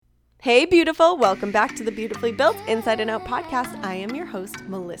Hey, beautiful. Welcome back to the Beautifully Built Inside and Out podcast. I am your host,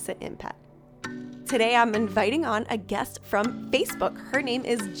 Melissa Impet. Today, I'm inviting on a guest from Facebook. Her name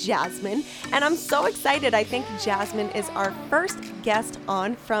is Jasmine, and I'm so excited. I think Jasmine is our first guest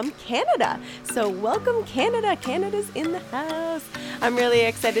on from Canada. So welcome, Canada. Canada's in the house. I'm really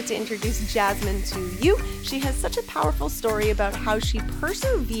excited to introduce Jasmine to you. She has such a powerful story about how she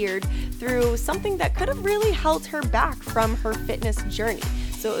persevered through something that could have really held her back from her fitness journey.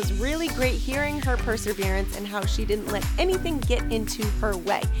 So it was really great hearing her perseverance and how she didn't let anything get into her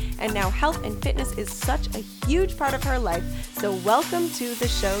way. And now health and fitness is such a huge part of her life. So welcome to the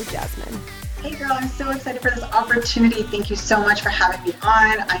show, Jasmine. Hey girl, I'm so excited for this opportunity. Thank you so much for having me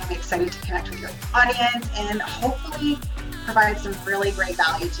on. I'm excited to connect with your audience and hopefully provide some really great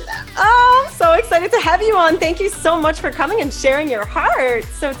value to them. Oh, I'm so excited to have you on. Thank you so much for coming and sharing your heart.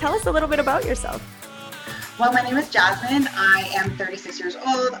 So tell us a little bit about yourself. Well, my name is Jasmine. I am 36 years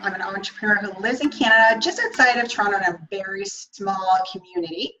old. I'm an entrepreneur who lives in Canada, just outside of Toronto in a very small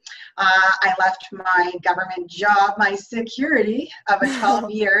community. I left my government job, my security of 12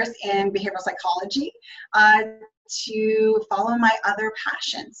 years in behavioral psychology to follow my other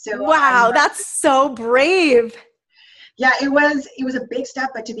passions. So wow, that's so brave. Yeah, it was a big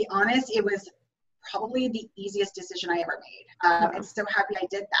step, but to be honest, it was probably the easiest decision I ever made. I'm so happy I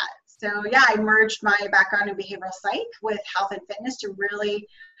did that. So yeah, I merged my background in behavioral psych with health and fitness to really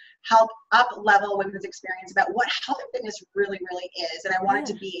help up level women's experience about what health and fitness really is. And I wanted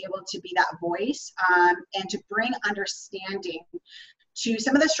to be able to be that voice and to bring understanding to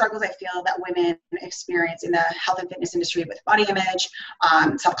some of the struggles I feel that women experience in the health and fitness industry with body image,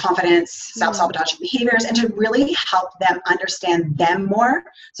 self-confidence, self-sabotaging behaviors, and to really help them understand them more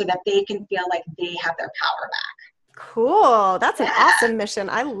so that they can feel like they have their power back. Cool. That's an awesome mission.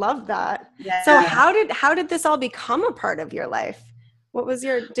 I love that. Yeah. So how did this all become a part of your life? What was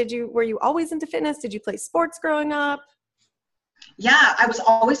were you always into fitness? Did you play sports growing up? Yeah, I was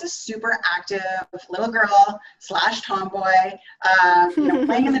always a super active little girl / tomboy,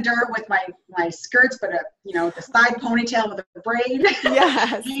 playing in the dirt with my skirts, but the side ponytail with a braid.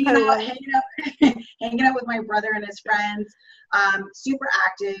 Yes. hanging out with my brother and his friends. Super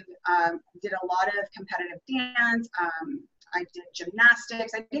active. Did a lot of competitive dance. I did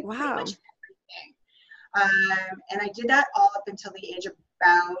gymnastics. I did pretty much everything. And I did that all up until the age of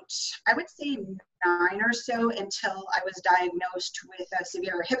about, I would say 9 or so, until I was diagnosed with a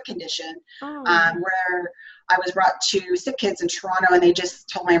severe hip condition, where I was brought to Sick Kids in Toronto, and they just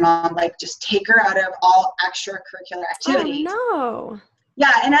told my mom, just take her out of all extracurricular activities. Oh, no.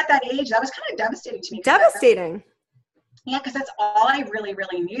 Yeah, and at that age, that was kind of devastating to me. Devastating. Yeah, because that's all I really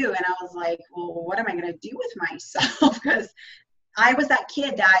knew. And I was like, well, what am I going to do with myself? Because I was that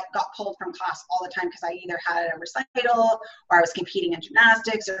kid that got pulled from class all the time because I either had a recital or I was competing in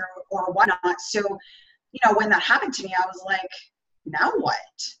gymnastics or whatnot. So, when that happened to me, I was like, now what?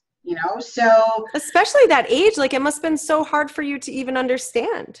 So. Especially that age, it must have been so hard for you to even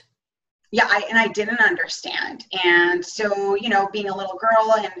understand. Yeah, I didn't understand. And so, being a little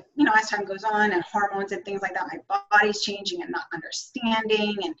girl and, as time goes on and hormones and things like that, my body's changing and not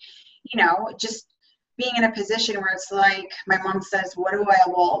understanding and, just being in a position where it's like my mom says, what do I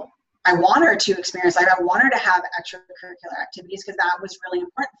want her to experience. I want her to have extracurricular activities because that was really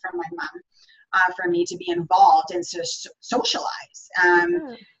important for my mom, for me to be involved and to socialize.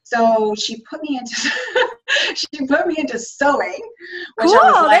 So she put me into sewing. Which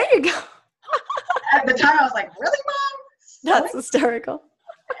cool, there you go. At the time I was like, really, Mom? That's hysterical.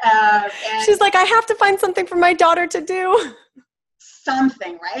 She's like, I have to find something for my daughter to do.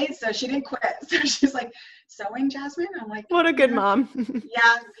 Something, right? So she didn't quit. So she's like, sewing, Jasmine? I'm like, what a good mom.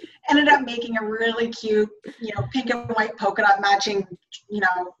 Yeah. Ended up making a really cute, pink and white polka dot matching,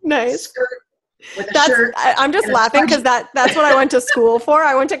 nice skirt with a shirt. I'm just laughing because that's what I went to school for.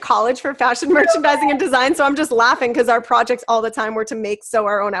 I went to college for fashion merchandising and design. So I'm just laughing because our projects all the time were to sew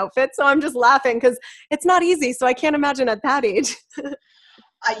our own outfits. So I'm just laughing because it's not easy. So I can't imagine at that age.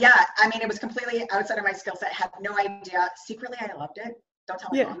 Yeah, I mean, it was completely outside of my skill set. I had no idea. Secretly, I loved it. Don't tell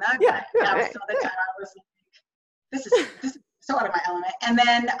my mom that. Yeah. But right. So the time I was like, this is so out of my element. And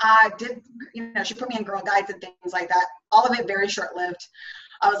then she put me in Girl Guides and things like that. All of it very short-lived.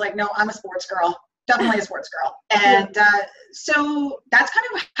 I was like, no, I'm a sports girl. Definitely a sports girl. And so that's kind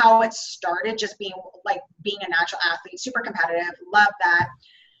of how it started, just being a natural athlete, super competitive, love that.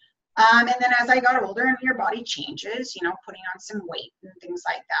 And then as I got older and your body changes, putting on some weight and things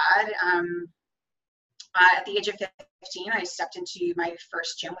like that. At the age of 15, I stepped into my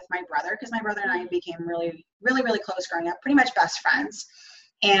first gym with my brother because my brother and I became really close growing up, pretty much best friends.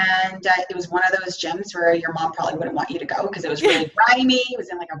 And it was one of those gyms where your mom probably wouldn't want you to go because it was really grimy. It was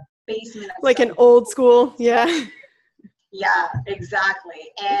in a basement. Like an old school. Yeah. Yeah,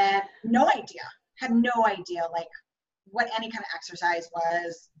 exactly. And had no idea like what any kind of exercise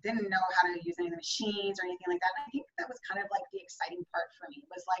was, didn't know how to use any of the machines or anything like that. And I think that was kind of like the exciting part for me,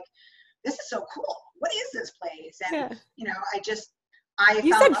 was like, this is so cool. What is this place? And, you know,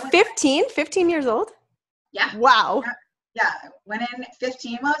 You said 15 years old? Yeah. Wow. Yeah. Went in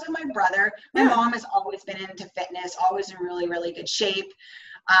 15 when I was with my brother. My mom has always been into fitness, always in really, really good shape.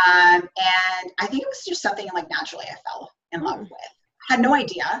 And I think it was just something like naturally I fell in love with. Had no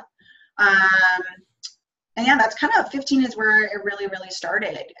idea. And yeah, that's kind of 15 is where it really, really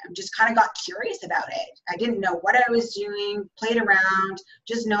started. I just kind of got curious about it. I didn't know what I was doing, played around,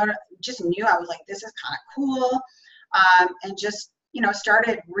 just knew I was like, this is kind of cool. And just, you know,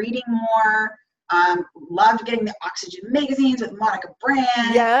 started reading more. Loved getting the Oxygen magazines with Monica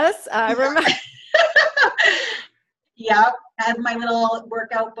Brand. Yes, I remember. Yep. I have my little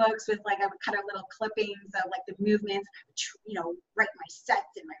workout books with like, I would cut out little clippings of like the movements, you know, write my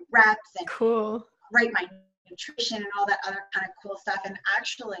sets and my reps and cool. Write my nutrition and all that other kind of cool stuff. And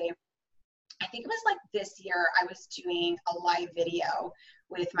actually, I think it was like this year, I was doing a live video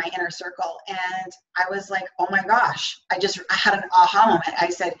with my inner circle. And I was like, oh my gosh, I had an aha moment. I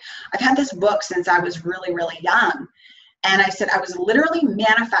said, I've had this book since I was really, really young. And I said, I was literally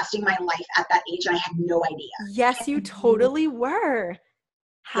manifesting my life at that age and I had no idea. Yes, you totally were.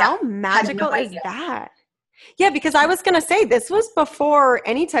 How magical is that? Yeah, because I was going to say, this was before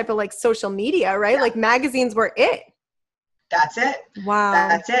any type of like social media, right? Yeah. Like magazines were it. That's it. Wow.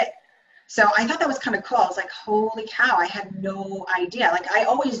 That's it. So I thought that was kind of cool. I was like, holy cow, I had no idea. Like I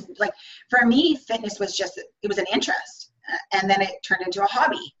always, like for me, fitness was just, it was an interest. And then it turned into a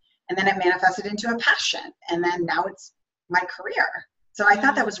hobby. And then it manifested into a passion. And then now it's my career. So I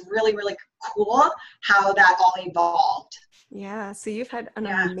thought that was really, really cool how that all evolved. Yeah. So you've had an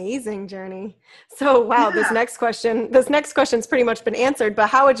amazing journey. So wow, this next question's pretty much been answered, but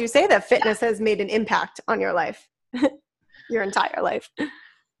how would you say that fitness has made an impact on your life? Your entire life?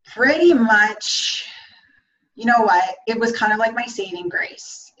 Pretty much, you know what? It was kind of like my saving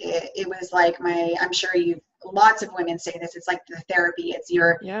grace. It was like I'm sure lots of women say this, it's like the therapy. It's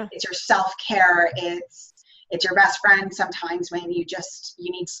your self-care. It's your best friend sometimes when you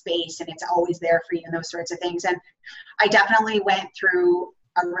need space and it's always there for you and those sorts of things. And I definitely went through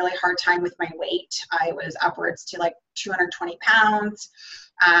a really hard time with my weight. I was upwards to like 220 pounds,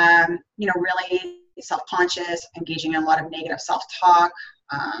 you know, really self-conscious, engaging in a lot of negative self-talk,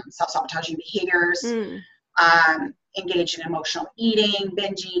 self-sabotaging behaviors, engaged in emotional eating,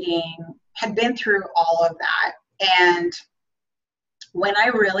 binge eating, had been through all of that. And when I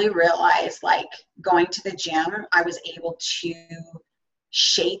really realized, like, going to the gym, I was able to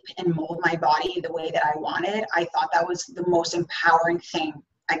shape and mold my body the way that I wanted, I thought that was the most empowering thing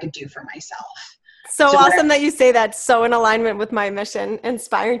I could do for myself. So awesome that you say that. So in alignment with my mission,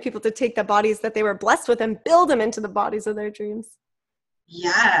 inspiring people to take the bodies that they were blessed with and build them into the bodies of their dreams.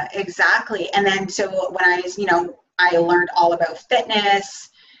 Yeah, exactly. And then so when I learned all about fitness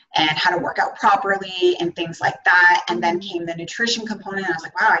and how to work out properly and things like that. And then came the nutrition component. I was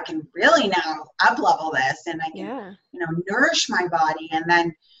like, wow, I can really now up level this and I can, nourish my body. And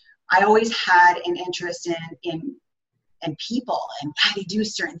then I always had an interest in people and why they do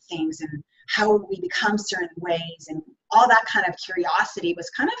certain things and how we become certain ways, and all that kind of curiosity was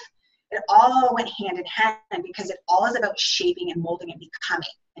kind of, it all went hand in hand because it all is about shaping and molding and becoming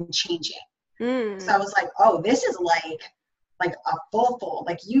and changing. So I was like, oh, this is like a full,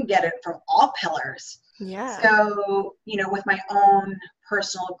 like you get it from all pillars. Yeah. So, with my own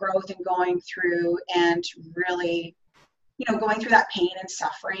personal growth and going through and really, going through that pain and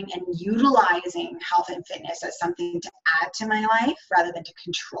suffering and utilizing health and fitness as something to add to my life rather than to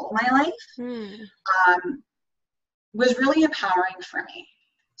control my life, was really empowering for me.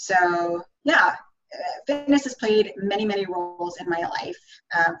 So yeah, fitness has played many, many roles in my life,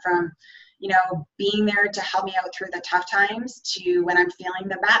 from being there to help me out through the tough times to when I'm feeling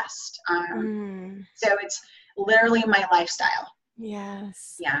the best. So it's literally my lifestyle.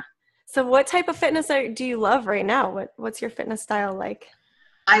 Yes. Yeah. So what type of fitness do you love right now? What's your fitness style like?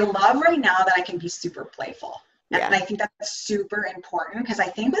 I love right now that I can be super playful. And I think that's super important because I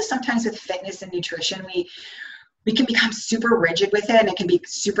think sometimes with fitness and nutrition, we can become super rigid with it and it can be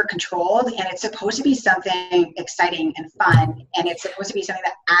super controlled, and it's supposed to be something exciting and fun, and it's supposed to be something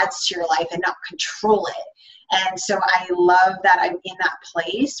that adds to your life and not control it. And so I love that I'm in that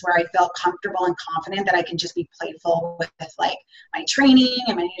place where I feel comfortable and confident that I can just be playful with like my training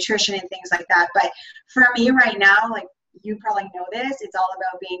and my nutrition and things like that. But for me right now, like you probably know this, it's all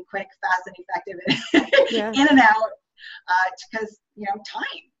about being quick, fast, and effective and in and out. because, time,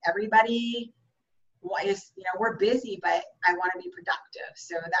 everybody is, we're busy, but I want to be productive.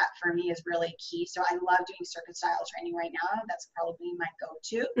 So that for me is really key. So I love doing circuit style training right now. That's probably my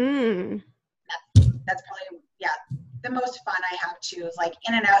go-to. That's probably, the most fun I have too, is like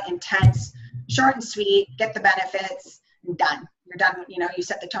in and out, intense, short and sweet, get the benefits, and done. You're done. You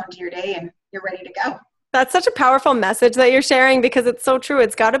set the tone to your day and you're ready to go. That's such a powerful message that you're sharing, because it's so true.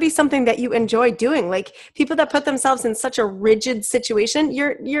 It's got to be something that you enjoy doing. Like, people that put themselves in such a rigid situation,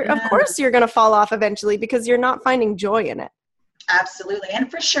 you're of course you're going to fall off eventually because you're not finding joy in it. Absolutely.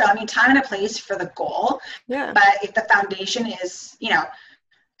 And for sure, time and a place for the goal. Yeah. But if the foundation is,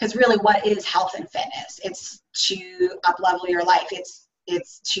 because really what is health and fitness? It's to up-level your life.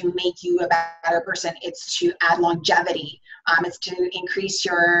 It's to make you a better person. It's to add longevity. It's to increase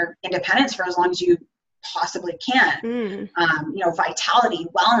your independence for as long as you possibly can. Vitality,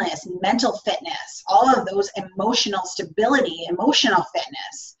 wellness, mental fitness, all of those, emotional stability, emotional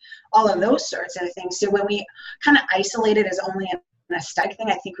fitness, all of those sorts of things. So when we kind of isolate it as only an aesthetic thing,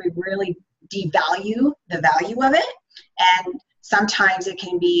 I think we really devalue the value of it. And sometimes it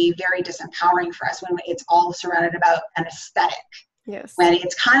can be very disempowering for us when it's all surrounded about an aesthetic. Yes. When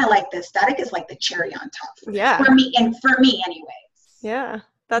it's kind of like the aesthetic is like the cherry on top. Yeah. For me anyways. Yeah.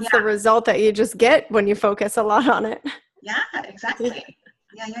 That's the result that you just get when you focus a lot on it. Yeah, exactly.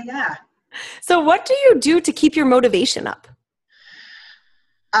 Yeah. So what do you do to keep your motivation up?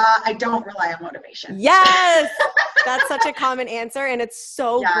 I don't rely on motivation. Yes. That's such a common answer. And it's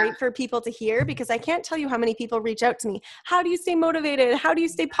so great for people to hear, because I can't tell you how many people reach out to me. How do you stay motivated? How do you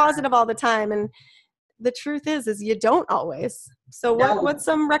stay positive all the time? And the truth is you don't always. So what's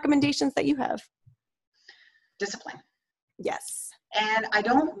some recommendations that you have? Discipline. Yes. And I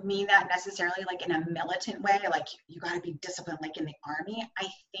don't mean that necessarily like in a militant way, like you got to be disciplined like in the army. I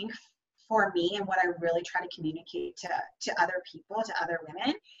think for me, and what I really try to communicate to other people, to other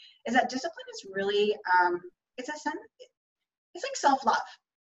women, is that discipline is really, it's like self-love,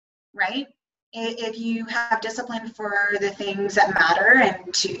 right? If you have discipline for the things that matter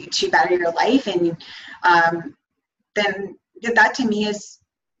and to better your life, and then that to me is,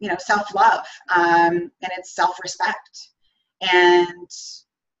 self-love, and it's self-respect. And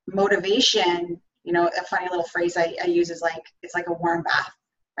motivation, a funny little phrase I use is like, it's like a warm bath,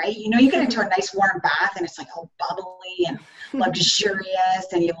 right? You get into a nice warm bath and it's like all bubbly and luxurious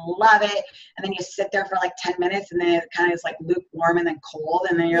and you love it. And then you sit there for like 10 minutes and then it kind of is like lukewarm and then cold.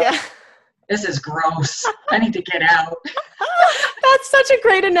 And then you're like, this is gross. I need to get out. That's such a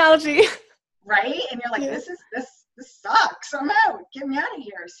great analogy. Right? And you're like, this sucks. I'm out. Get me out of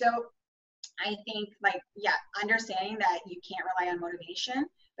here. So I think understanding that you can't rely on motivation,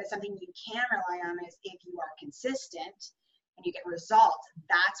 but something you can rely on is if you are consistent and you get results,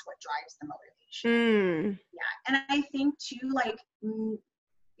 that's what drives the motivation. Yeah. And I think too, paying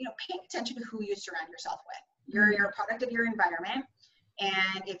attention to who you surround yourself with. You're a product of your environment.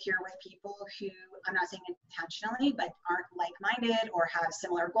 And if you're with people who, I'm not saying intentionally, but aren't like-minded or have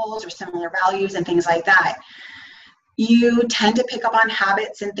similar goals or similar values and things like that, you tend to pick up on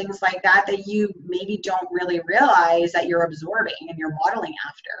habits and things like that you maybe don't really realize that you're absorbing and you're modeling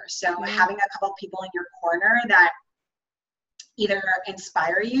after. So having a couple of people in your corner that either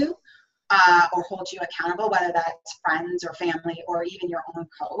inspire you or hold you accountable, whether that's friends or family or even your own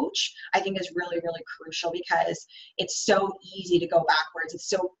coach, I think is really, really crucial, because it's so easy to go backwards. It's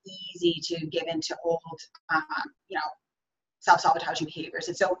so easy to give into old, self-sabotaging behaviors.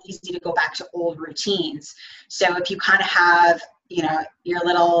 It's so easy to go back to old routines. So if you kind of have, your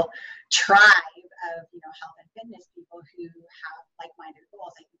little tribe of, health and fitness people who have like-minded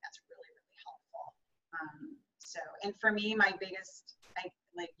goals, I think that's really, really helpful. And for me, my biggest,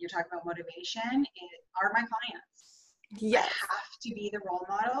 like you're talking about motivation, are my clients. Yes. I have to be the role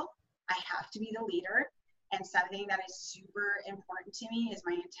model. I have to be the leader. And something that is super important to me is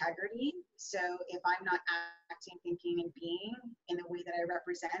my integrity. So if I'm not acting, thinking, and being in the way that I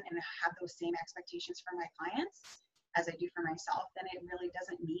represent and have those same expectations for my clients as I do for myself, then it really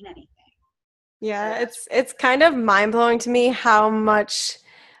doesn't mean anything. Yeah, it's kind of mind-blowing to me how much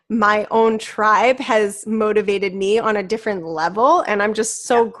my own tribe has motivated me on a different level. And I'm just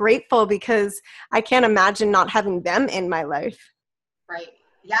so grateful, because I can't imagine not having them in my life. Right.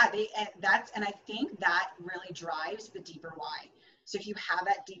 Yeah, and I think that really drives the deeper why. So if you have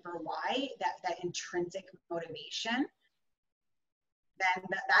that deeper why, that intrinsic motivation, then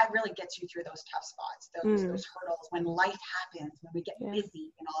that really gets you through those tough spots, those hurdles when life happens, when we get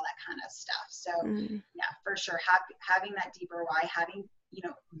busy and all that kind of stuff. So yeah, for sure, having that deeper why, having,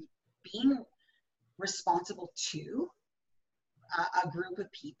 being responsible to a group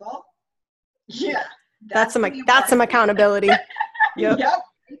of people. Yeah. That's some accountability. Yep. Yep,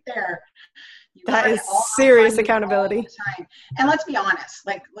 right there. That is serious accountability. And let's be honest,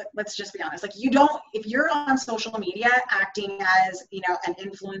 like, let's just be honest. Like, if you're on social media acting as, an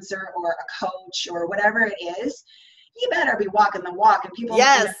influencer or a coach or whatever it is, you better be walking the walk. And people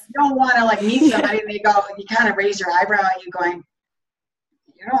don't want to like meet somebody and they go, you kind of raise your eyebrow at you going,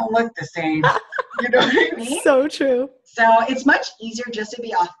 you don't look the same. You know what I mean? So true. So it's much easier just to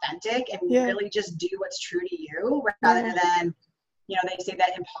be authentic and really just do what's true to you rather than, they say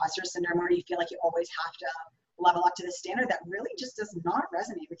that imposter syndrome where you feel like you always have to level up to the standard that really just does not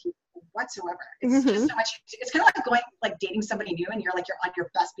resonate with you whatsoever. It's just so much. It's kind of like dating somebody new and you're on your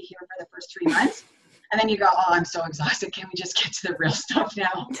best behavior for the first 3 months. And then you go, oh, I'm so exhausted. Can we just get to the real stuff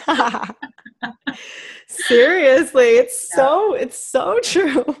now? Seriously. It's so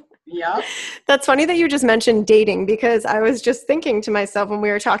true. Yeah. That's funny that you just mentioned dating, because I was just thinking to myself when we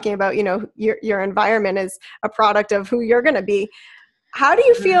were talking about, your environment is a product of who you're going to be. How do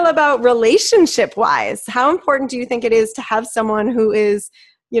you feel about relationship wise? How important do you think it is to have someone who is,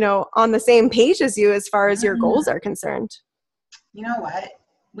 on the same page as you as far as your goals are concerned? You know what?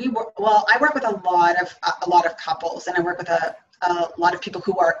 I work with a lot of couples, and I work with a lot of people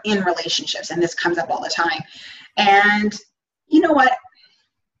who are in relationships, and this comes up all the time. And you know what?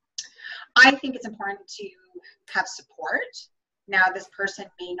 I think it's important to have support. Now, this person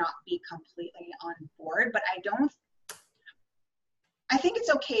may not be completely on board, but I think it's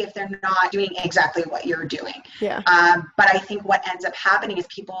okay if they're not doing exactly what you're doing. Yeah. But I think what ends up happening is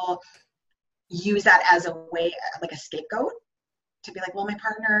people use that as a way, like a scapegoat, to be like, well, my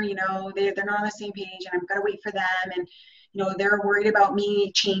partner, they're not on the same page and I'm going to wait for them. And, they're worried about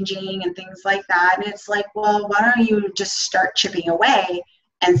me changing and things like that. And it's like, well, why don't you just start chipping away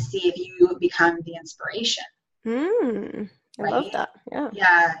and see if you become the inspiration. I love that. Yeah.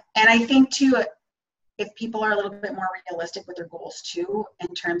 Yeah. And I think too, if people are a little bit more realistic with their goals too,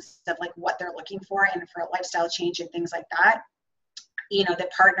 in terms of like what they're looking for and for a lifestyle change and things like that, the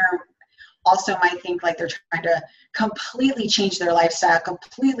partner also might think like they're trying to completely change their lifestyle,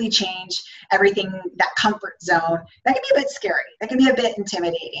 completely change everything, that comfort zone. That can be a bit scary. That can be a bit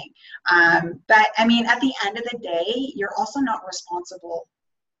intimidating. But I mean, at the end of the day, you're also not responsible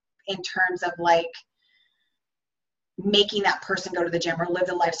in terms of like making that person go to the gym or live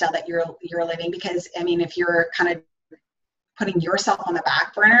the lifestyle that you're living. Because I mean, if you're kind of putting yourself on the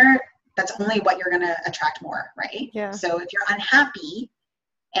back burner, that's only what you're going to attract more, right? Yeah. So if you're unhappy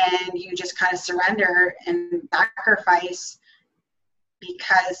and you just kind of surrender and sacrifice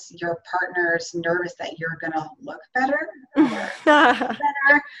because your partner's nervous that you're going to look better or better.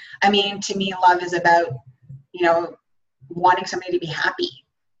 I mean, to me, love is about, wanting somebody to be happy.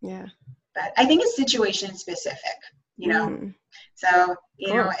 Yeah. But I think it's situation specific, So,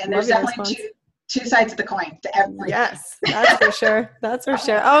 and there's definitely two sides of the coin to everything. Yes, that's for sure. That's for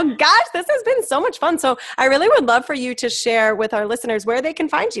sure. Oh gosh, this has been so much fun. So I really would love for you to share with our listeners where they can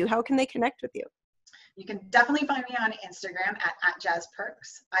find you. How can they connect with you? You can definitely find me on Instagram at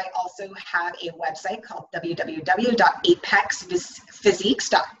jazzperks. I also have a website called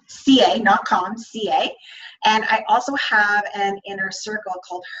www.apexphysiques.ca. And I also have an inner circle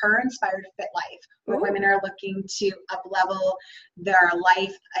called Her Inspired Fit Life, where women are looking to up-level their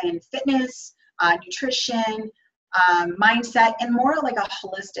life in fitness, nutrition, mindset, and more like a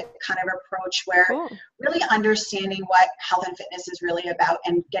holistic kind of approach where really understanding what health and fitness is really about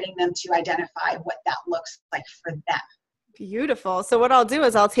and getting them to identify what that looks like for them. Beautiful. So what I'll do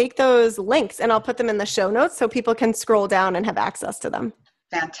is I'll take those links and I'll put them in the show notes so people can scroll down and have access to them.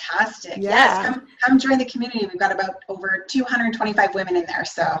 Fantastic. Yeah. Yes, come join the community. We've got about over 225 women in there.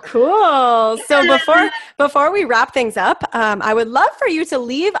 So cool. So before we wrap things up, I would love for you to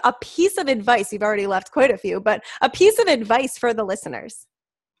leave a piece of advice. You've already left quite a few, but a piece of advice for the listeners.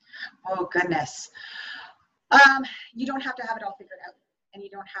 Oh goodness. You don't have to have it all figured out, and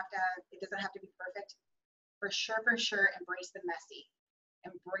it doesn't have to be perfect. For sure, embrace the messy.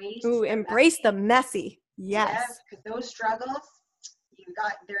 Embrace the messy. Yes, because those struggles,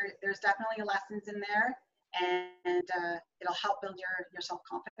 there's definitely lessons in there, and it'll help build your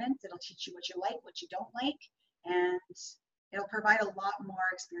self-confidence. It'll teach you what you like, what you don't like, and it'll provide a lot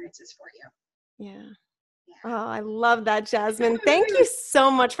more experiences for you. Yeah. Oh, I love that, Jasmine. Thank you so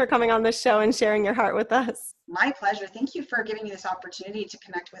much for coming on the show and sharing your heart with us. My pleasure. Thank you for giving me this opportunity to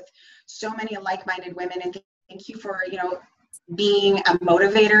connect with so many like-minded women, and thank you for being a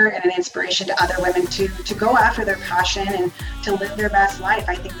motivator and an inspiration to other women to go after their passion and to live their best life.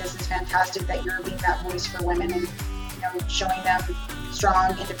 I think this is fantastic that you're being that voice for women and showing them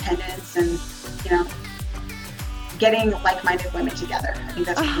strong independence and getting like-minded women together. I think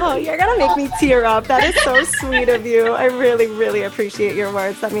that's really you're gonna make me awesome. tear up. That is so sweet of you. I really, really appreciate your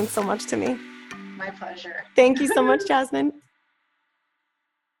words. That means so much to me. My pleasure. Thank you so much, Jasmine.